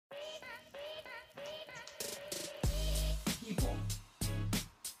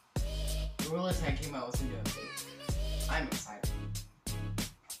Gorilla Tag came out with a new update. I'm excited.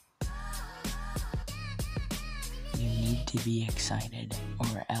 You need to be excited,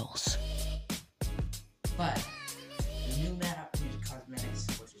 or else. But the new map used cosmetics,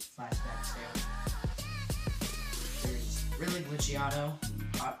 which is flashback sale. There's really glitchy audio.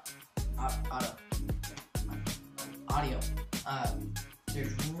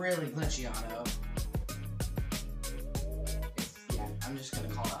 There's really glitchy auto. I'm just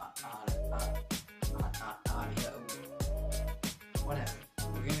gonna call it audio. Whatever.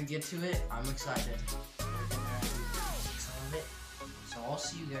 We're gonna get to it. I'm excited. We're gonna do some of it. So I'll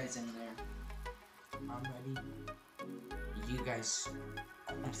see you guys in there. I'm ready. You guys,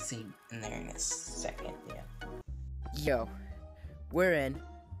 I'll see in there in a second. Yeah. Yo, we're in.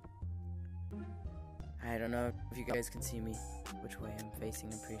 I don't know if you guys can see me, which way I'm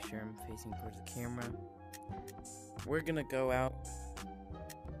facing. I'm pretty sure I'm facing towards the camera. We're gonna go out.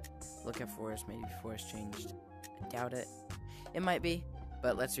 Look at Forest. Maybe Forest changed. I doubt it. It might be,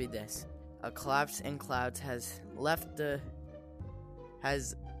 but let's read this. A collapse in clouds has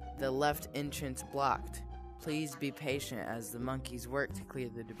the left entrance blocked. Please be patient as the monkeys work to clear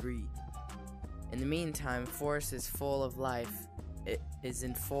the debris. In the meantime, Forest is full of life. It is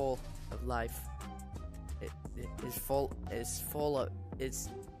full of life.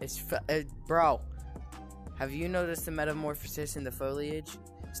 Bro, have you noticed the metamorphosis in the foliage?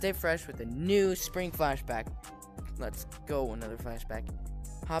 Stay fresh with a new spring flashback. Let's go, another flashback.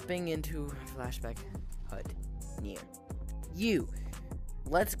 Hopping into a flashback hut near you.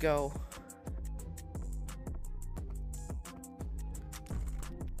 Let's go.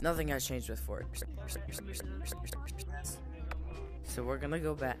 Nothing has changed with Forest. So we're gonna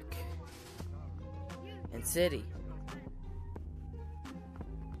go back. And city.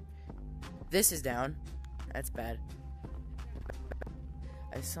 This is down. That's bad.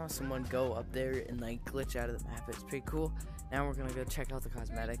 I saw someone go up there and like glitch out of the map. It's pretty cool. Now we're gonna go check out the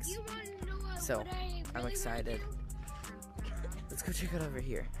cosmetics. So I'm excited. Let's go check out over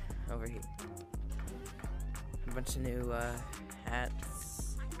here. Over here. A bunch of new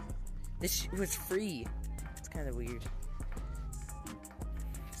hats. This was free. It's kind of weird.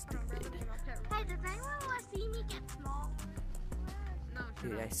 Stupid. Hey, does anyone want to see me get small? No.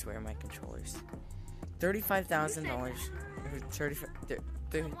 Dude, I swear my controllers. $35,000.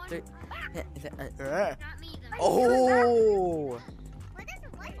 Oh!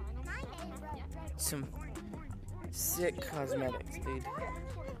 Some sick cosmetics, dude.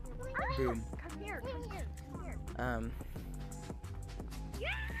 Boom.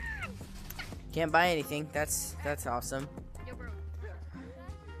 Can't buy anything. That's awesome.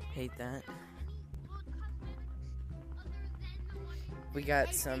 Hate that. We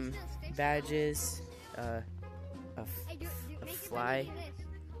got some badges. A fly.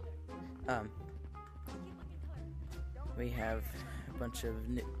 We have a bunch of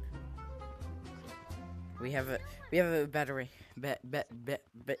new. We have a battery.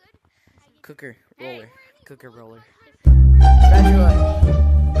 Cooker roller. Spatula.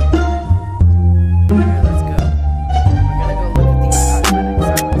 Alright, let's go. We're gonna go look at these cosmetics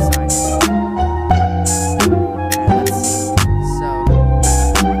side by side. Alright, let's see. So,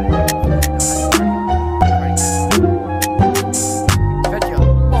 Spatula.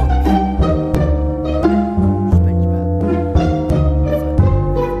 Boom.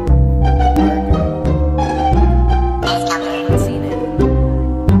 Seen it.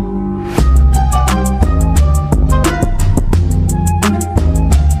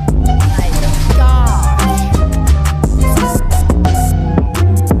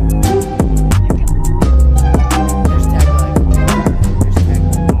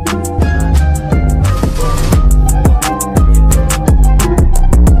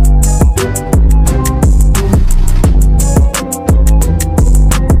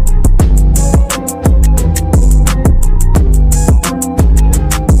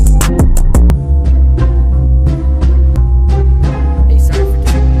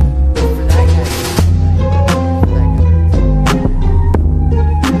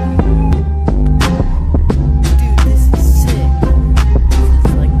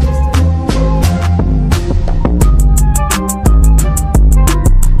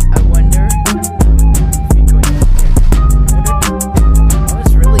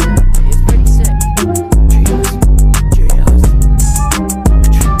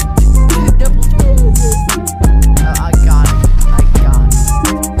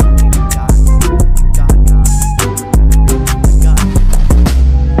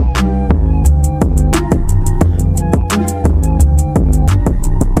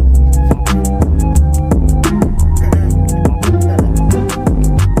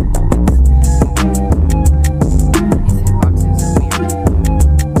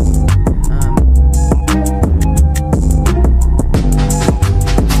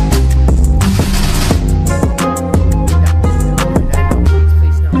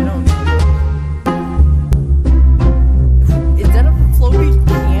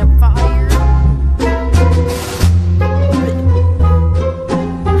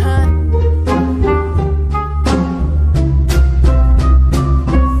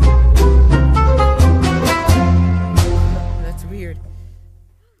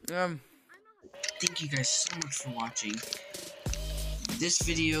 for watching. This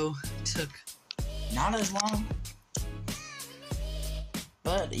video took not as long,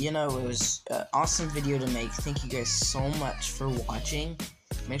 but you know, it was an awesome video to make. Thank you guys so much for watching.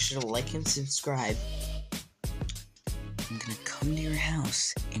 Make sure to like and subscribe. I'm gonna come to your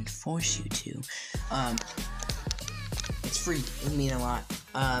house and force you to. It's free. It would mean a lot.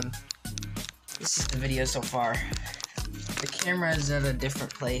 This is the video so far. The camera is at a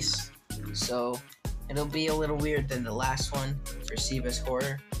different place, so it'll be a little weird than the last one for Seba's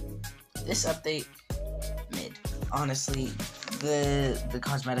Horror. This update, mid. Honestly, the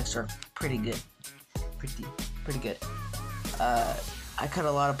cosmetics are pretty good. Pretty good. I cut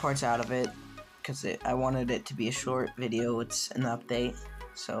a lot of parts out of it because I wanted it to be a short video. It's an update,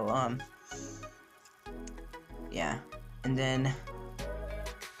 so yeah. And then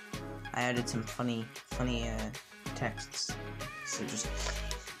I added some funny texts. So just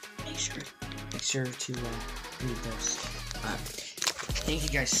make sure to read those. Thank you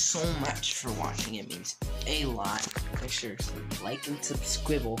guys so much for watching. It means a lot. Make sure to like and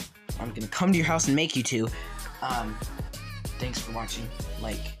subscribe. I'm gonna come to your house and make you to. Thanks for watching.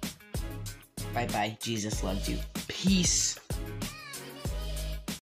 Bye bye. Jesus loves you. Peace.